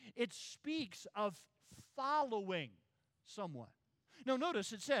it speaks of following someone. Now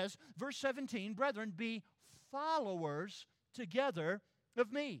notice it says, verse 17, brethren, be followers together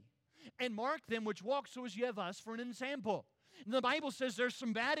of me, and mark them which walk so as ye have us for an ensample. And the Bible says there's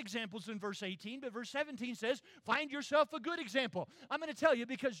some bad examples in verse 18, but verse 17 says, find yourself a good example. I'm going to tell you,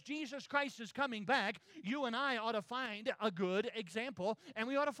 because Jesus Christ is coming back, you and I ought to find a good example, and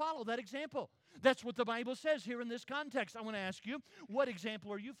we ought to follow that example. That's what the Bible says here in this context. I want to ask you, what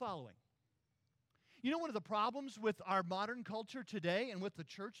example are you following? You know, one of the problems with our modern culture today and with the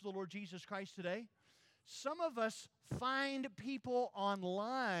church of the Lord Jesus Christ today, some of us find people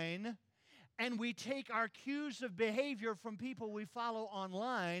online and we take our cues of behavior from people we follow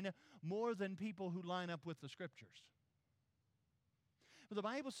online more than people who line up with the Scriptures. But the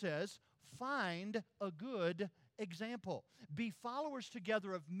Bible says, find a good example. Be followers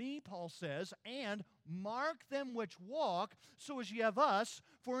together of me, Paul says, and mark them which walk, so as ye have us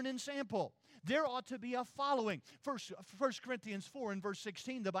for an ensample. There ought to be a following. 1 Corinthians 4 and verse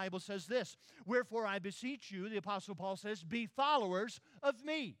 16, the Bible says this, wherefore I beseech you, the Apostle Paul says, be followers of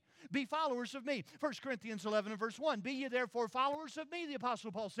me. Be followers of me. 1 Corinthians 11 and verse 1, be ye therefore followers of me, the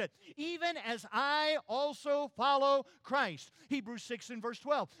Apostle Paul said, even as I also follow Christ. Hebrews 6 and verse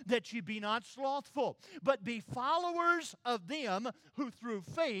 12, that ye be not slothful, but be followers of them who through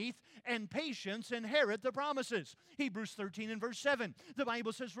faith and patience inherit the promises. Hebrews 13 and verse 7, the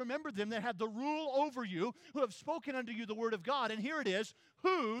Bible says, remember them that have the rule over you, who have spoken unto you the word of God, and here it is,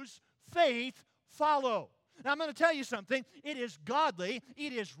 whose faith follow. Now, I'm going to tell you something. It is godly,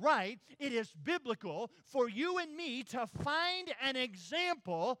 it is right, it is biblical for you and me to find an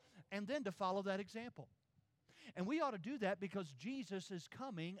example and then to follow that example. And we ought to do that because Jesus is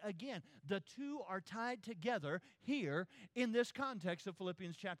coming again. The two are tied together here in this context of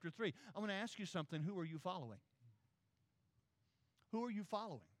Philippians chapter 3. I want to ask you something. Who are you following? Who are you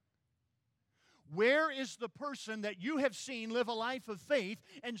following? Where is the person that you have seen live a life of faith,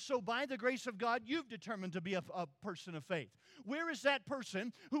 and so by the grace of God, you've determined to be a person of faith? Where is that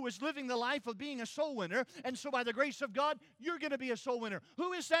person who is living the life of being a soul winner, and so by the grace of God, you're going to be a soul winner?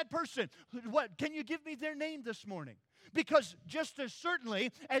 Who is that person? What? Can you give me their name this morning? Because just as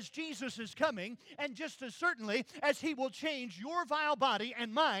certainly as Jesus is coming, and just as certainly as He will change your vile body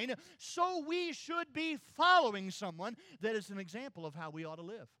and mine, so we should be following someone that is an example of how we ought to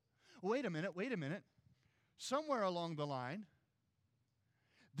live. Wait a minute. Somewhere along the line,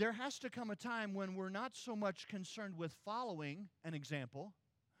 there has to come a time when we're not so much concerned with following an example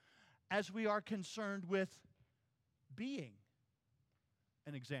as we are concerned with being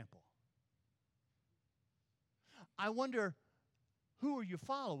an example. I wonder, who are you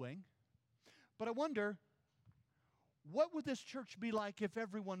following? But I wonder, what would this church be like if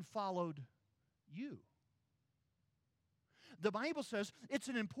everyone followed you? The Bible says it's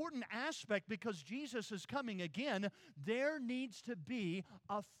an important aspect because Jesus is coming again. There needs to be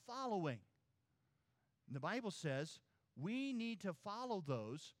a following. And the Bible says we need to follow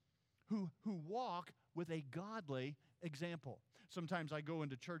those who walk with a godly example. Sometimes I go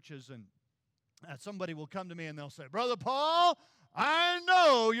into churches and somebody will come to me and they'll say, Brother Paul, I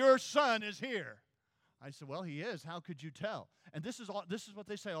know your son is here. I said, well, he is. How could you tell? And this is what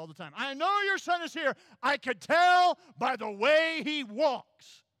they say all the time. I know your son is here. I could tell by the way he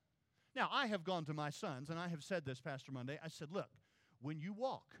walks. Now, I have gone to my sons, and I have said this, Pastor Monday. I said, look, when you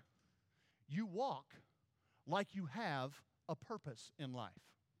walk like you have a purpose in life.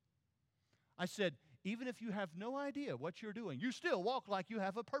 I said, even if you have no idea what you're doing, you still walk like you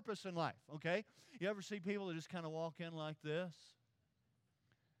have a purpose in life, okay? You ever see people that just kind of walk in like this?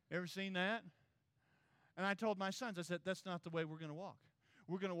 Ever seen that? And I told my sons, I said, that's not the way we're going to walk.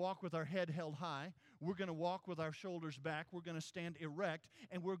 We're going to walk with our head held high. We're going to walk with our shoulders back. We're going to stand erect,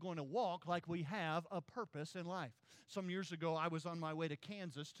 and we're going to walk like we have a purpose in life. Some years ago, I was on my way to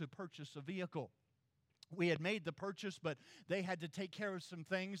Kansas to purchase a vehicle. We had made the purchase, but they had to take care of some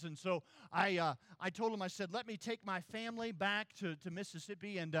things, and so I told them, I said, let me take my family back to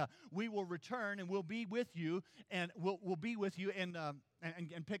Mississippi, and we will return, and we'll be with you, and we'll be with you, and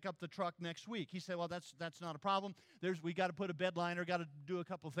pick up the truck next week. He said, well, that's not a problem. We got to put a bed liner, got to do a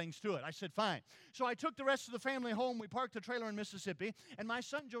couple things to it. I said, fine. So I took the rest of the family home. We parked the trailer in Mississippi, and my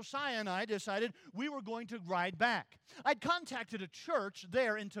son Josiah and I decided we were going to ride back. I'd contacted a church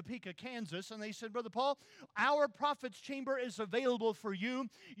there in Topeka, Kansas, and they said, Brother Paul, our prophet's chamber is available for you.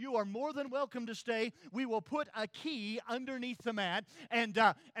 You are more than welcome to stay. We will put a key underneath the mat, and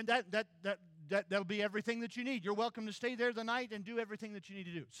that'll be everything that you need. You're welcome to stay there the night and do everything that you need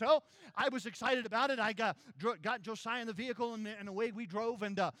to do. So I was excited about it. I got Josiah in the vehicle, and away we drove,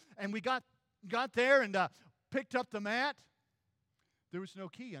 and we got there and picked up the mat. There was no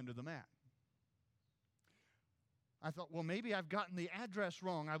key under the mat. I thought, well, maybe I've gotten the address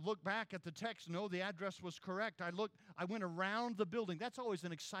wrong. I looked back at the text. No, the address was correct. I went around the building. That's always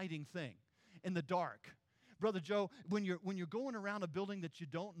an exciting thing in the dark. Brother Joe, when you're going around a building that you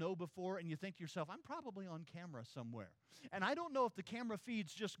don't know before and you think to yourself, I'm probably on camera somewhere. And I don't know if the camera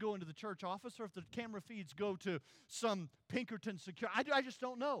feeds just go into the church office or if the camera feeds go to some Pinkerton security. I just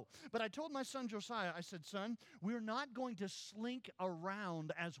don't know. But I told my son Josiah, I said, son, we're not going to slink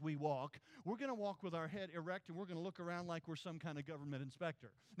around as we walk. We're going to walk with our head erect and we're going to look around like we're some kind of government inspector.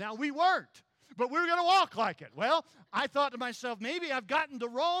 Now, we weren't, but we were going to walk like it. Well, I thought to myself, maybe I've gotten the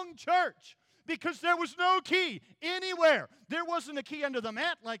wrong church. Because there was no key anywhere. There wasn't a key under the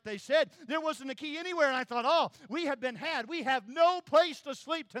mat, like they said. There wasn't a key anywhere. And I thought, oh, we have been had. We have no place to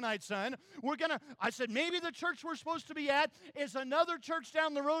sleep tonight, son. I said, maybe the church we're supposed to be at is another church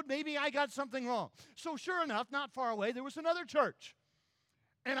down the road. Maybe I got something wrong. So sure enough, not far away, there was another church.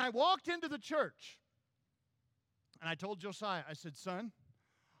 And I walked into the church. And I told Josiah, I said, son,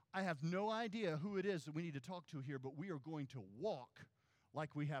 I have no idea who it is that we need to talk to here, but we are going to walk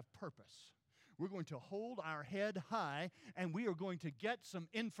like we have purpose. We're going to hold our head high, and we are going to get some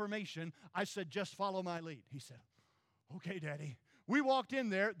information. I said, just follow my lead. He said, okay, Daddy. We walked in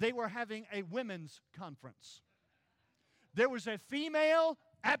there. They were having a women's conference. There was a female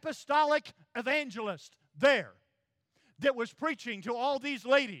apostolic evangelist there that was preaching to all these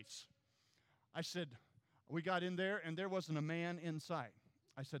ladies. I said, we got in there, and there wasn't a man in sight.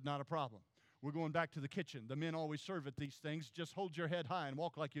 I said, not a problem. We're going back to the kitchen. The men always serve at these things. Just hold your head high and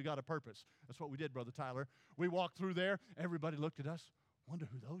walk like you got a purpose. That's what we did, Brother Tyler. We walked through there. Everybody looked at us. Wonder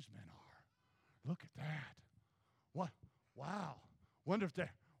who those men are. Look at that. What? Wow. Wonder if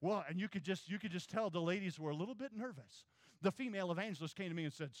they're... Well, and you could just tell the ladies were a little bit nervous. The female evangelist came to me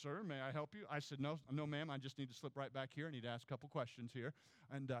and said, sir, may I help you? I said, no, ma'am. I just need to slip right back here. I need to ask a couple questions here.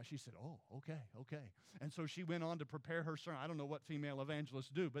 And she said, oh, okay. And so she went on to prepare her sermon. I don't know what female evangelists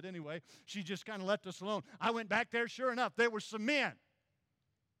do, but anyway, she just kind of left us alone. I went back there. Sure enough, there were some men,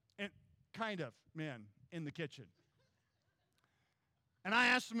 and kind of men, in the kitchen. And I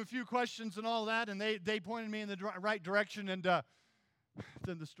asked them a few questions and all that, and they pointed me in the right direction, and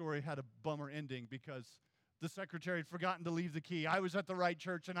then the story had a bummer ending because the secretary had forgotten to leave the key. I was at the right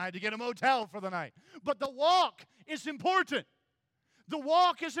church, and I had to get a motel for the night. But the walk is important. The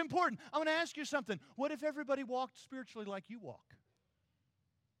walk is important. I want to ask you something. What if everybody walked spiritually like you walk?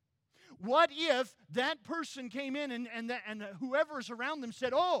 What if that person came in and whoever's around them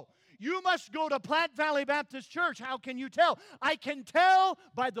said, oh, you must go to Platte Valley Baptist Church. How can you tell? I can tell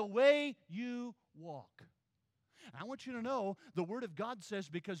by the way you walk. I want you to know the Word of God says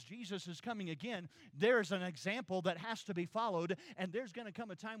because Jesus is coming again, there's an example that has to be followed, and there's going to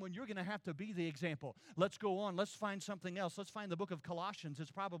come a time when you're going to have to be the example. Let's go on. Let's find something else. Let's find the book of Colossians.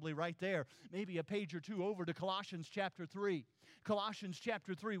 It's probably right there, maybe a page or two over to Colossians chapter 3. Colossians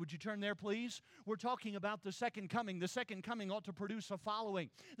chapter 3. Would you turn there, please? We're talking about the second coming. The second coming ought to produce a following.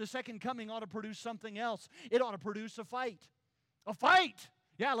 The second coming ought to produce something else. It ought to produce a fight. A fight!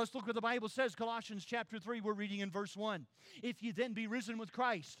 Yeah, let's look what the Bible says. Colossians chapter 3, we're reading in verse 1. If ye then be risen with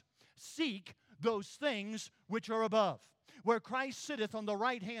Christ, seek those things which are above, where Christ sitteth on the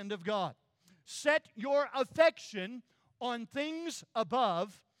right hand of God. Set your affection on things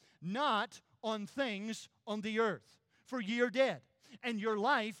above, not on things on the earth. For ye are dead, and your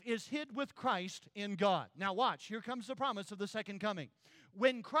life is hid with Christ in God. Now watch, here comes the promise of the second coming.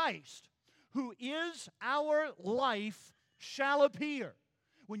 When Christ, who is our life, shall appear.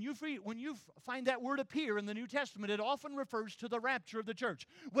 When you find that word appear in the New Testament, it often refers to the rapture of the church.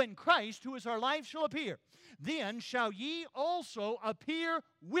 When Christ, who is our life, shall appear, then shall ye also appear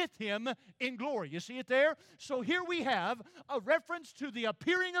with him in glory. You see it there? So here we have a reference to the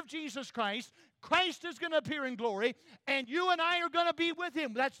appearing of Jesus Christ. Christ is going to appear in glory, and you and I are going to be with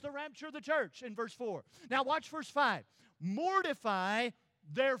him. That's the rapture of the church in verse 4. Now watch verse 5. Mortify,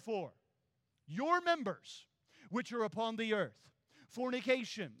 therefore, your members which are upon the earth.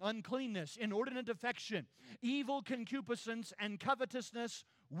 Fornication, uncleanness, inordinate affection, evil concupiscence, and covetousness,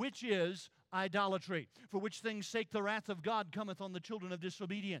 which is idolatry, for which things sake the wrath of God cometh on the children of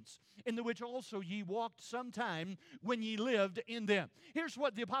disobedience, in the which also ye walked sometime when ye lived in them. Here's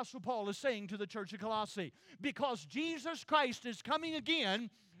what the Apostle Paul is saying to the church of Colossae. Because Jesus Christ is coming again,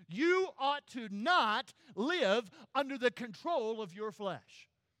 you ought to not live under the control of your flesh.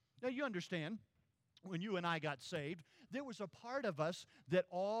 Now you understand, when you and I got saved, there was a part of us that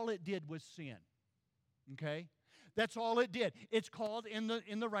all it did was sin. Okay? That's all it did. It's called, in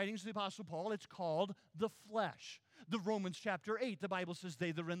the writings of the Apostle Paul, it's called the flesh. The Romans chapter 8, the Bible says,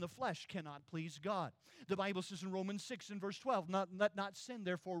 they that are in the flesh cannot please God. The Bible says in Romans 6 and verse 12, let not sin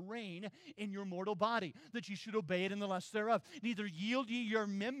therefore reign in your mortal body, that ye should obey it in the lust thereof. Neither yield ye your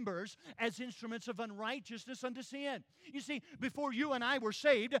members as instruments of unrighteousness unto sin. You see, before you and I were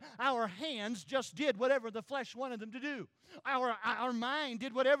saved, our hands just did whatever the flesh wanted them to do. Our mind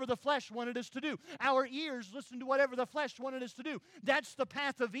did whatever the flesh wanted us to do. Our ears listened to whatever the flesh wanted us to do. That's the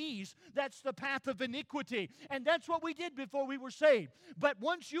path of ease. That's the path of iniquity. And that's what we did before we were saved. But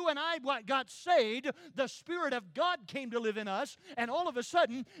once you and I got saved, the Spirit of God came to live in us, and all of a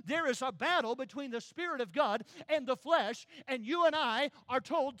sudden, there is a battle between the Spirit of God and the flesh, and you and I are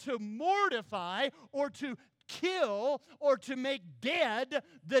told to mortify or to kill or to make dead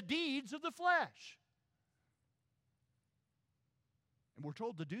the deeds of the flesh. And we're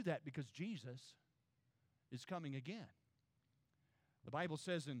told to do that because Jesus is coming again. The Bible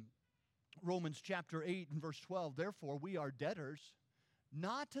says in Romans chapter 8 and verse 12, therefore we are debtors,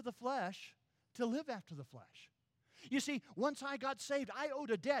 not to the flesh, to live after the flesh. You see, once I got saved, I owed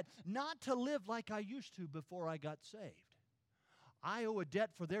a debt not to live like I used to before I got saved. I owe a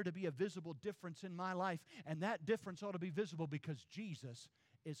debt for there to be a visible difference in my life, and that difference ought to be visible because Jesus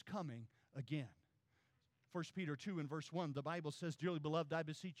is coming again. 1 Peter 2 and verse 1, the Bible says, dearly beloved, I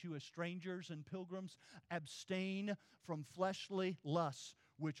beseech you as strangers and pilgrims, abstain from fleshly lusts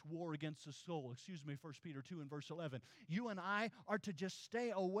which war against the soul. 1 Peter 2 and verse 11. You and I are to just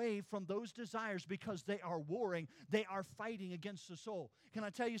stay away from those desires because they are warring. They are fighting against the soul. Can I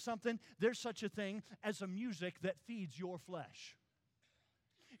tell you something? There's such a thing as a music that feeds your flesh.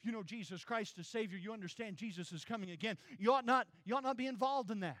 If you know Jesus Christ as Savior, you understand Jesus is coming again. You ought not be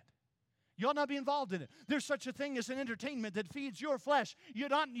involved in that. You ought not be involved in it. There's such a thing as an entertainment that feeds your flesh. You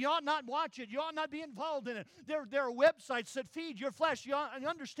ought not watch it. You ought not be involved in it. There are websites that feed your flesh. You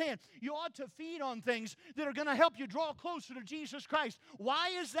understand. You ought to feed on things that are going to help you draw closer to Jesus Christ. Why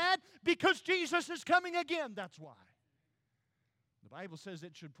is that? Because Jesus is coming again. That's why. The Bible says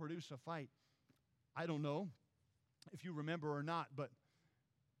it should produce a fight. I don't know if you remember or not, but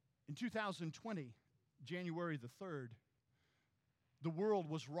in 2020, January the 3rd, the world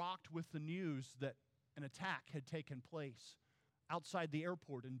was rocked with the news that an attack had taken place outside the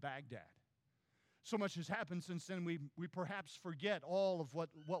airport in Baghdad. So much has happened since then, we perhaps forget all of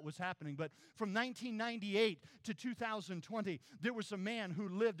what was happening. But from 1998 to 2020, there was a man who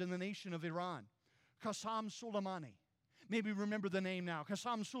lived in the nation of Iran, Qasem Soleimani. Maybe remember the name now.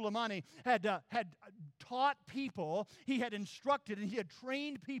 Qasem Soleimani had taught people, he had instructed, and he had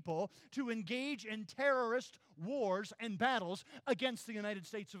trained people to engage in terrorist wars and battles against the United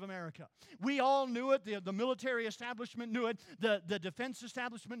States of America. We all knew it. The military establishment knew it. The defense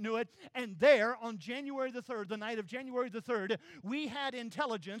establishment knew it. And there, on January the 3rd, the night of January the 3rd, we had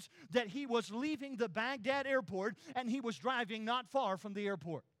intelligence that he was leaving the Baghdad airport and he was driving not far from the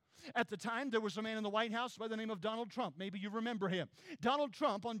airport. At the time, there was a man in the White House by the name of Donald Trump. Maybe you remember him. Donald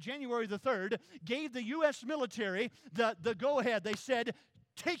Trump, on January the 3rd, gave the U.S. military the go-ahead. They said,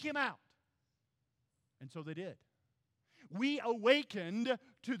 take him out. And so they did. We awakened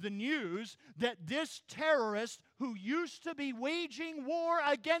to the news that this terrorist who used to be waging war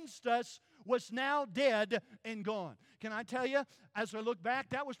against us was now dead and gone. Can I tell you, as I look back,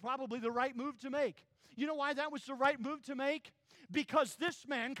 that was probably the right move to make. You know why that was the right move to make? Because this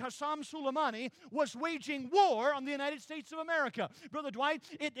man, Qasem Soleimani, was waging war on the United States of America. Brother Dwight,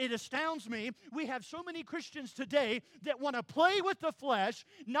 it astounds me. We have so many Christians today that want to play with the flesh,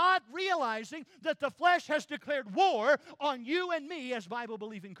 not realizing that the flesh has declared war on you and me as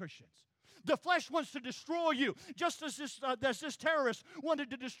Bible-believing Christians. The flesh wants to destroy you, just as this terrorist wanted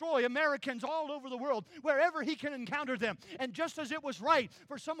to destroy Americans all over the world, wherever he can encounter them. And just as it was right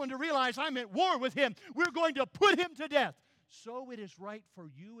for someone to realize, I'm at war with him, we're going to put him to death. So it is right for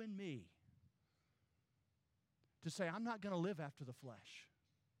you and me to say, I'm not going to live after the flesh.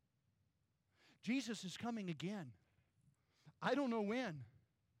 Jesus is coming again. I don't know when.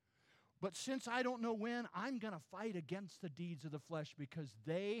 But since I don't know when, I'm going to fight against the deeds of the flesh because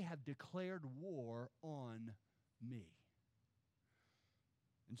they have declared war on me.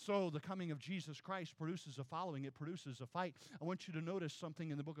 And so the coming of Jesus Christ produces a following. It produces a fight. I want you to notice something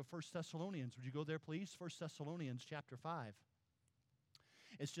in the book of 1 Thessalonians. Would you go there, please? 1 Thessalonians chapter 5.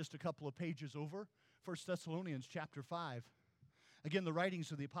 It's just a couple of pages over. 1 Thessalonians chapter 5. Again, the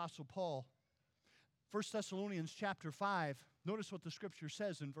writings of the Apostle Paul. 1 Thessalonians chapter 5. Notice what the Scripture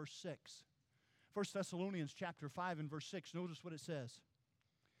says in verse 6. 1 Thessalonians chapter 5 and verse 6. Notice what it says.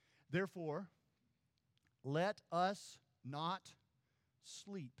 Therefore, let us not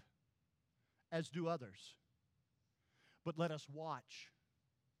sleep as do others, but let us watch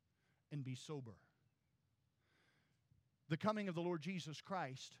and be sober. The coming of the Lord Jesus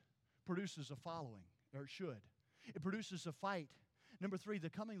Christ produces a following, or it should. It produces a fight. Number 3, the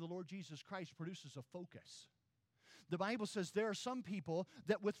coming of the Lord Jesus Christ produces a focus. The Bible says there are some people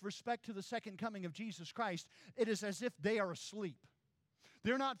that with respect to the second coming of Jesus Christ, it is as if they are asleep.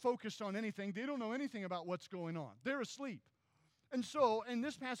 They're not focused on anything. They don't know anything about what's going on. They're asleep. And so, in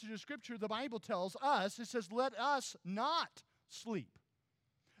this passage of Scripture, the Bible tells us, it says, let us not sleep.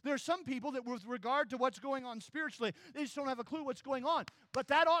 There are some people that with regard to what's going on spiritually, they just don't have a clue what's going on. But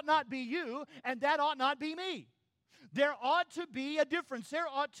that ought not be you, and that ought not be me. There ought to be a difference. There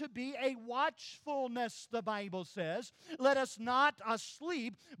ought to be a watchfulness, the Bible says. Let us not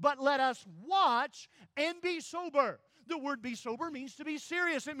sleep, but let us watch and be sober. The word be sober means to be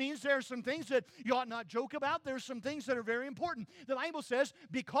serious. It means there are some things that you ought not joke about. There are some things that are very important. The Bible says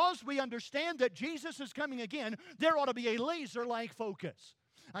because we understand that Jesus is coming again, there ought to be a laser-like focus.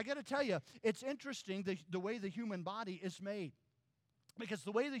 I got to tell you, it's interesting the way the human body is made. Because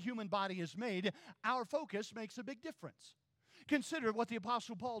the way the human body is made, our focus makes a big difference. Consider what the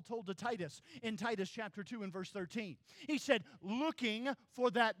Apostle Paul told to Titus in Titus chapter 2 and verse 13. He said, looking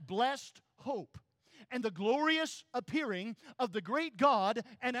for that blessed hope and the glorious appearing of the great God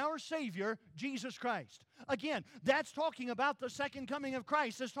and our Savior, Jesus Christ. Again, that's talking about the second coming of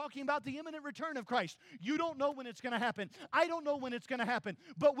Christ. That's talking about the imminent return of Christ. You don't know when it's going to happen. I don't know when it's going to happen.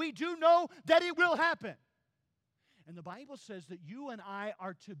 But we do know that it will happen. And the Bible says that you and I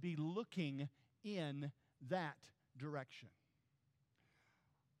are to be looking in that direction.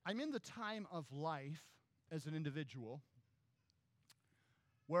 I'm in the time of life as an individual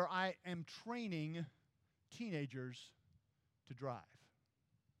where I am training teenagers to drive.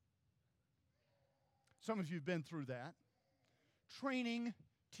 Some of you have been through that. Training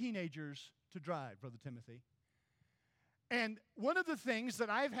teenagers to drive, Brother Timothy. And one of the things that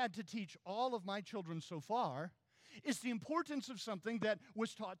I've had to teach all of my children so far is the importance of something that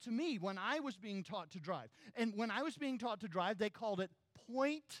was taught to me when I was being taught to drive. And when I was being taught to drive, they called it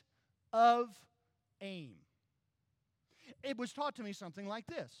point of aim. It was taught to me something like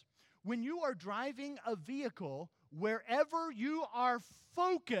this. When you are driving a vehicle, wherever you are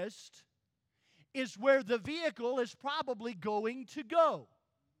focused is where the vehicle is probably going to go.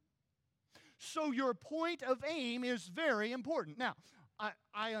 So your point of aim is very important. Now,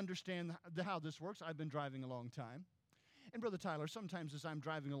 I understand how this works. I've been driving a long time. And Brother Tyler, sometimes as I'm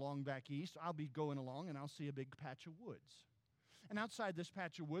driving along back east, I'll be going along and I'll see a big patch of woods. And outside this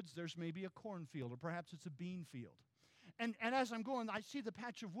patch of woods, there's maybe a cornfield or perhaps it's a bean field. And as I'm going, I see the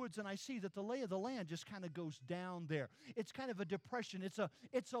patch of woods and I see that the lay of the land just kind of goes down there. It's kind of a depression.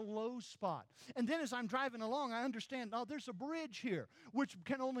 It's a low spot. And then as I'm driving along, I understand, oh, there's a bridge here, which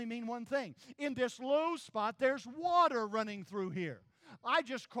can only mean one thing. In this low spot, there's water running through here. I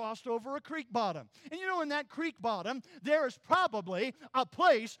just crossed over a creek bottom. And you know, in that creek bottom, there is probably a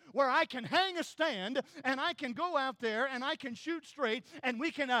place where I can hang a stand and I can go out there and I can shoot straight and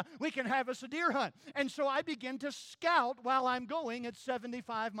we can have us a deer hunt. And so I begin to scout while I'm going at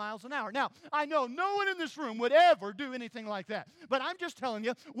 75 miles an hour. Now, I know no one in this room would ever do anything like that. But I'm just telling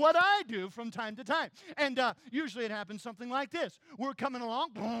you what I do from time to time. And usually it happens something like this. We're coming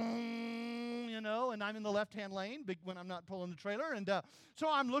along, boom, you know, and I'm in the left-hand lane when I'm not pulling the trailer. And so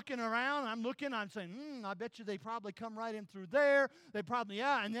I'm looking around, I'm saying, I bet you they probably come right in through there. They probably,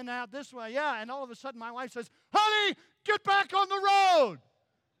 yeah, and then out this way, yeah. And all of a sudden my wife says, honey, get back on the road.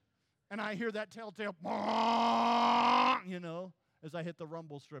 And I hear that telltale, you know, as I hit the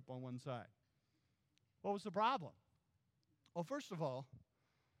rumble strip on one side. What was the problem? Well, first of all,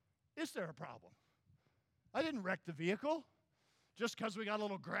 is there a problem? I didn't wreck the vehicle. Just because we got a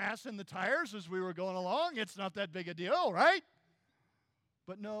little grass in the tires as we were going along, it's not that big a deal, right?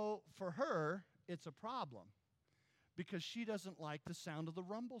 But no, for her, it's a problem because she doesn't like the sound of the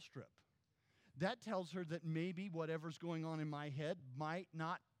rumble strip. That tells her that maybe whatever's going on in my head might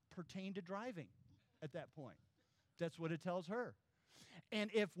not pertain to driving at that point. That's what it tells her.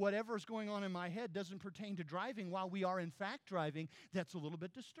 And if whatever's going on in my head doesn't pertain to driving while we are in fact driving, that's a little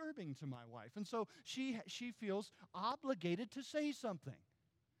bit disturbing to my wife. And so she feels obligated to say something.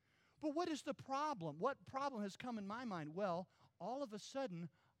 But what is the problem? What problem has come in my mind? Well, all of a sudden,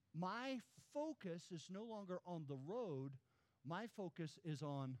 my focus is no longer on the road. My focus is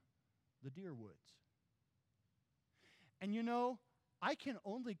on the deer woods. And you know, I can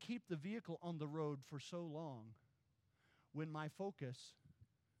only keep the vehicle on the road for so long when my focus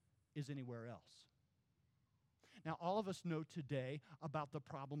is anywhere else. Now, all of us know today about the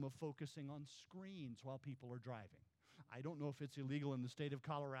problem of focusing on screens while people are driving. I don't know if it's illegal in the state of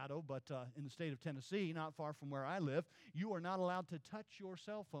Colorado, but in the state of Tennessee, not far from where I live, you are not allowed to touch your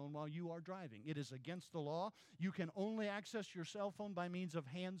cell phone while you are driving. It is against the law. You can only access your cell phone by means of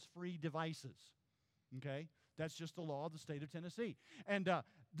hands-free devices. Okay? That's just the law of the state of Tennessee. And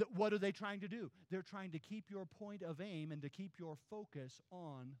what are they trying to do? They're trying to keep your point of aim and to keep your focus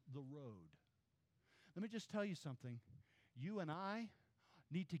on the road. Let me just tell you something. You and I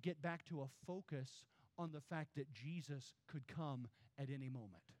need to get back to a focus on the fact that Jesus could come at any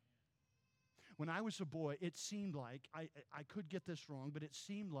moment. When I was a boy, it seemed like, I could get this wrong, but it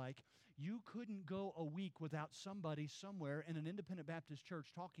seemed like you couldn't go a week without somebody somewhere in an independent Baptist church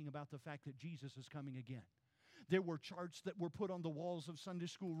talking about the fact that Jesus is coming again. There were charts that were put on the walls of Sunday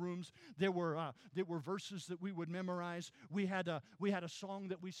school rooms. There were verses that we would memorize. We had a song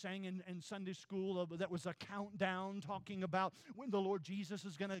that we sang in Sunday school that was a countdown talking about when the Lord Jesus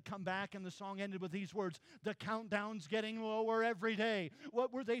is going to come back, and the song ended with these words, "The countdown's getting lower every day."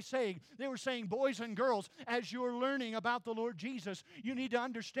 What were they saying? They were saying, boys and girls, as you're learning about the Lord Jesus, you need to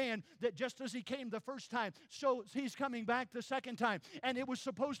understand that just as He came the first time, so He's coming back the second time. And it was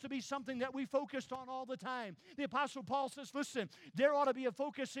supposed to be something that we focused on all the time. The Apostle Paul says, listen, there ought to be a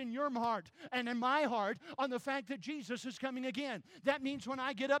focus in your heart and in my heart on the fact that Jesus is coming again. That means when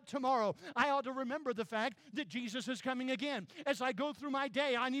I get up tomorrow, I ought to remember the fact that Jesus is coming again. As I go through my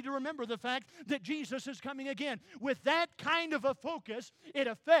day, I need to remember the fact that Jesus is coming again. With that kind of a focus, it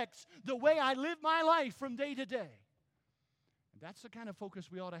affects the way I live my life from day to day. And that's the kind of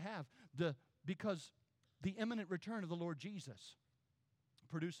focus we ought to have, because the imminent return of the Lord Jesus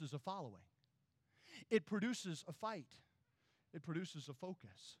produces a following. It produces a fight. It produces a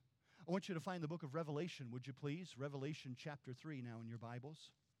focus. I want you to find the book of Revelation, would you please? Revelation chapter 3 now in your Bibles.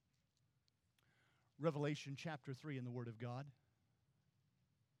 Revelation chapter 3 in the Word of God.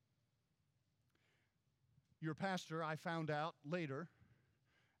 Your pastor, I found out later,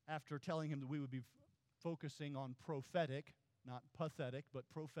 after telling him that we would be focusing on prophetic, not pathetic, but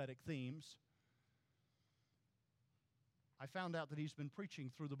prophetic themes, I found out that he's been preaching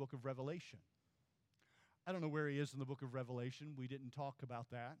through the book of Revelation. I don't know where he is in the book of Revelation. We didn't talk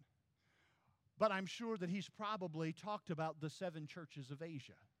about that. But I'm sure that he's probably talked about the 7 churches of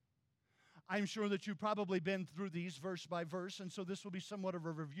Asia. I'm sure that you've probably been through these verse by verse, and so this will be somewhat of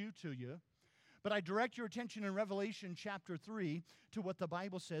a review to you. But I direct your attention in Revelation chapter 3 to what the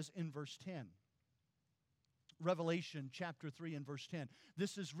Bible says in verse 10. Revelation chapter 3 and verse 10.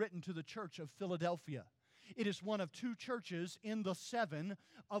 This is written to the church of Philadelphia. It is one of 2 churches in the 7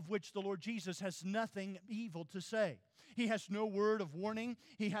 of which the Lord Jesus has nothing evil to say. He has no word of warning.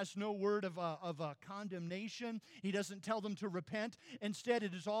 He has no word of condemnation. He doesn't tell them to repent. Instead,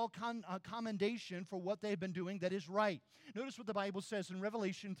 it is all commendation for what they've been doing that is right. Notice what the Bible says in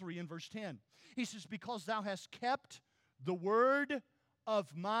Revelation 3 and verse 10. He says, "Because thou hast kept the word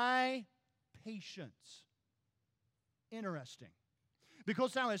of my patience." Interesting.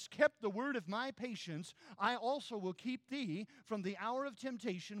 "Because thou hast kept the word of my patience, I also will keep thee from the hour of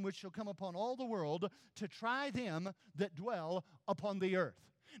temptation which shall come upon all the world to try them that dwell upon the earth."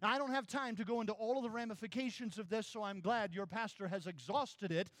 Now, I don't have time to go into all of the ramifications of this, so I'm glad your pastor has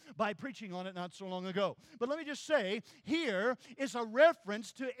exhausted it by preaching on it not so long ago. But let me just say, here is a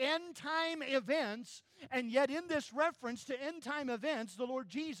reference to end-time events, and yet in this reference to end-time events, the Lord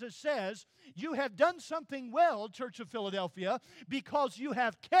Jesus says, you have done something well, Church of Philadelphia, because you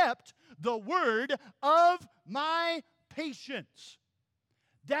have kept the word of my patience.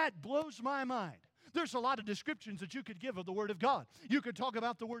 That blows my mind. There's a lot of descriptions that you could give of the Word of God. You could talk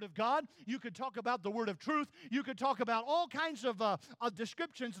about the Word of God. You could talk about the Word of truth. You could talk about all kinds of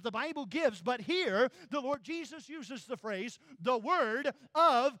descriptions that the Bible gives. But here, the Lord Jesus uses the phrase, the Word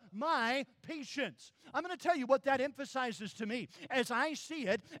of my patience. I'm going to tell you what that emphasizes to me. As I see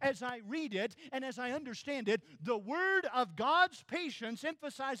it, as I read it, and as I understand it, the Word of God's patience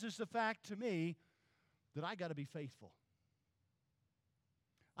emphasizes the fact to me that I got to be faithful.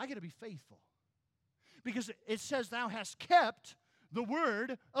 I got to be faithful. Because it says, thou hast kept the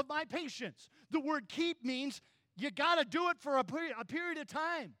word of my patience. The word keep means you got to do it for a period of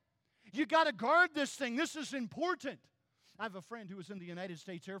time. You got to guard this thing. This is important. I have a friend who was in the United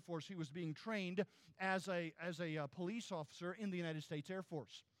States Air Force. He was being trained as a police officer in the United States Air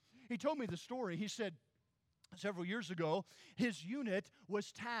Force. He told me the story. He said, several years ago, his unit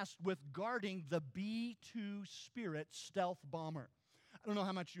was tasked with guarding the B-2 Spirit stealth bomber. I don't know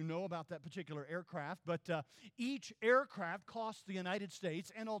how much you know about that particular aircraft, but each aircraft costs the United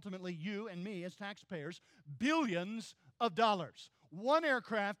States and ultimately you and me as taxpayers billions of dollars. One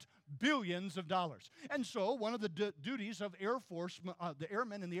aircraft, billions of dollars. And so one of the duties of Air Force, the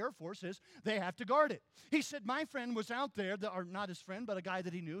airmen in the Air Force is they have to guard it. He said, my friend was out there, or not his friend, but a guy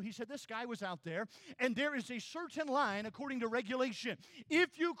that he knew. He said, this guy was out there, and there is a certain line according to regulation.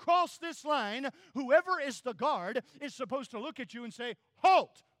 If you cross this line, whoever is the guard is supposed to look at you and say,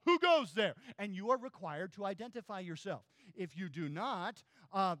 halt! Who goes there? And you are required to identify yourself. If you do not,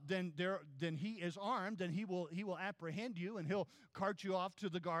 then he is armed, and he will apprehend you, and he'll cart you off to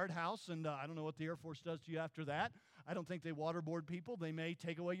the guardhouse. And I don't know what the Air Force does to you after that. I don't think they waterboard people. They may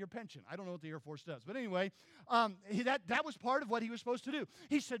take away your pension. I don't know what the Air Force does. But anyway, that was part of what he was supposed to do.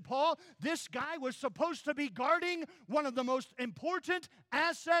 He said, Paul, this guy was supposed to be guarding one of the most important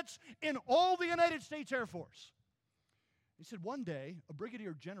assets in all the United States Air Force. He said one day, a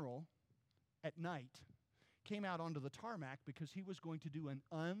brigadier general at night came out onto the tarmac because he was going to do an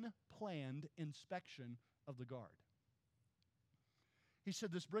unplanned inspection of the guard. He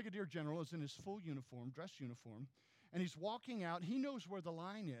said this brigadier general is in his full uniform, dress uniform, and he's walking out. He knows where the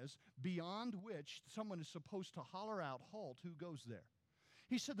line is beyond which someone is supposed to holler out, halt, who goes there?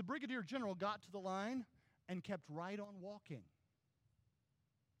 He said the brigadier general got to the line and kept right on walking.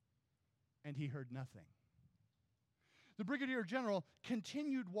 And he heard nothing. The brigadier general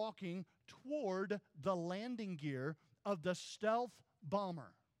continued walking toward the landing gear of the stealth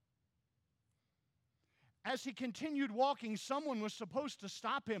bomber. As he continued walking, someone was supposed to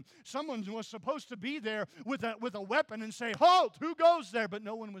stop him. Someone was supposed to be there with a weapon and say, halt, who goes there? But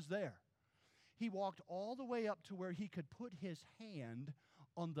no one was there. He walked all the way up to where he could put his hand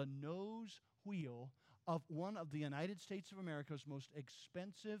on the nose wheel of one of the United States of America's most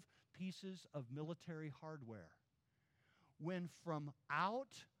expensive pieces of military hardware. When from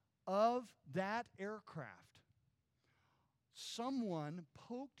out of that aircraft, someone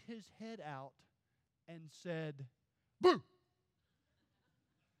poked his head out and said, boo!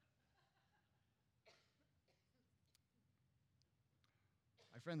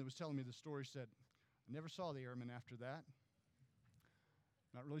 My friend that was telling me the story said, I never saw the airman after that.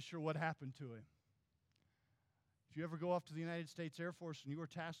 Not really sure what happened to him. If you ever go off to the United States Air Force and you are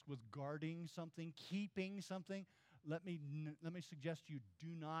tasked with guarding something, keeping something, let me suggest you do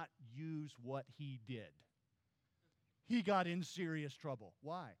not use what he did. He got in serious trouble.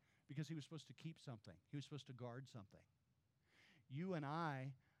 Why? Because he was supposed to keep something. He was supposed to guard something. You and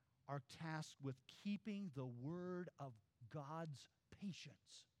I are tasked with keeping the word of God's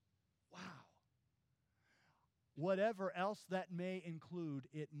patience. Wow. Whatever else that may include,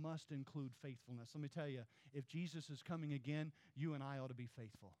 it must include faithfulness. Let me tell you, if Jesus is coming again, you and I ought to be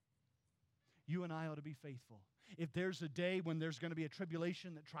faithful. You and I ought to be faithful. If there's a day when there's going to be a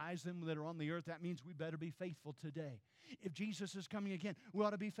tribulation that tries them that are on the earth, that means we better be faithful today. If Jesus is coming again, we ought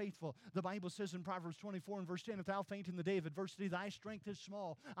to be faithful. The Bible says in Proverbs 24 and verse 10, if thou faint in the day of adversity, thy strength is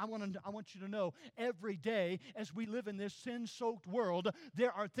small. I want you to know every day as we live in this sin-soaked world,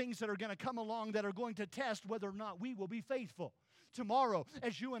 there are things that are going to come along that are going to test whether or not we will be faithful. Tomorrow,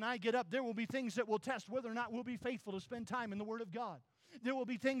 as you and I get up, there will be things that will test whether or not we'll be faithful to spend time in the Word of God. There will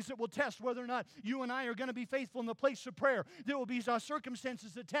be things that will test whether or not you and I are going to be faithful in the place of prayer. There will be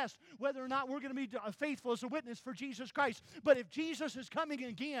circumstances that test whether or not we're going to be faithful as a witness for Jesus Christ. But if Jesus is coming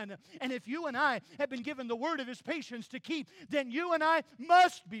again, and if you and I have been given the word of His patience to keep, then you and I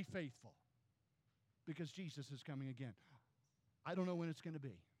must be faithful because Jesus is coming again. I don't know when it's going to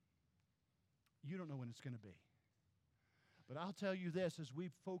be. You don't know when it's going to be. But I'll tell you this, as we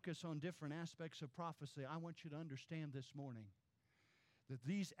focus on different aspects of prophecy, I want you to understand this morning that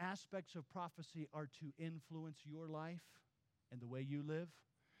these aspects of prophecy are to influence your life and the way you live,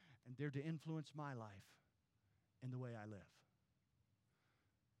 and they're to influence my life and the way I live.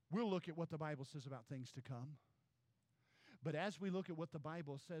 We'll look at what the Bible says about things to come. But as we look at what the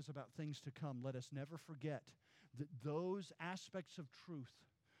Bible says about things to come, let us never forget that those aspects of truth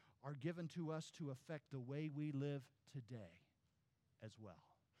are given to us to affect the way we live today as well.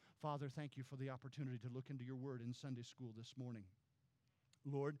 Father, thank you for the opportunity to look into your word in Sunday school this morning.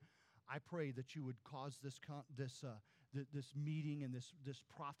 Lord, I pray that you would cause this meeting and this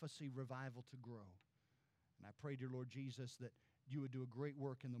prophecy revival to grow. And I pray, dear Lord Jesus, that you would do a great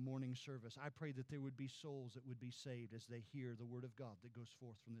work in the morning service. I pray that there would be souls that would be saved as they hear the word of God that goes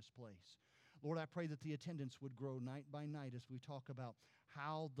forth from this place. Lord, I pray that the attendance would grow night by night as we talk about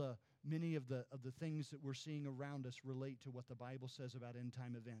how many of the things that we're seeing around us relate to what the Bible says about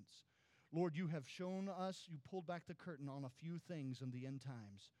end-time events. Lord, you have shown us, you pulled back the curtain on a few things in the end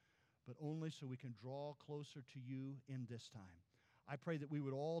times, but only so we can draw closer to you in this time. I pray that we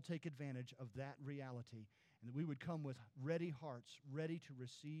would all take advantage of that reality and that we would come with ready hearts, ready to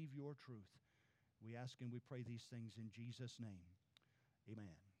receive your truth. We ask and we pray these things in Jesus' name.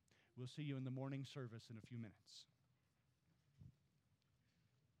 Amen. We'll see you in the morning service in a few minutes.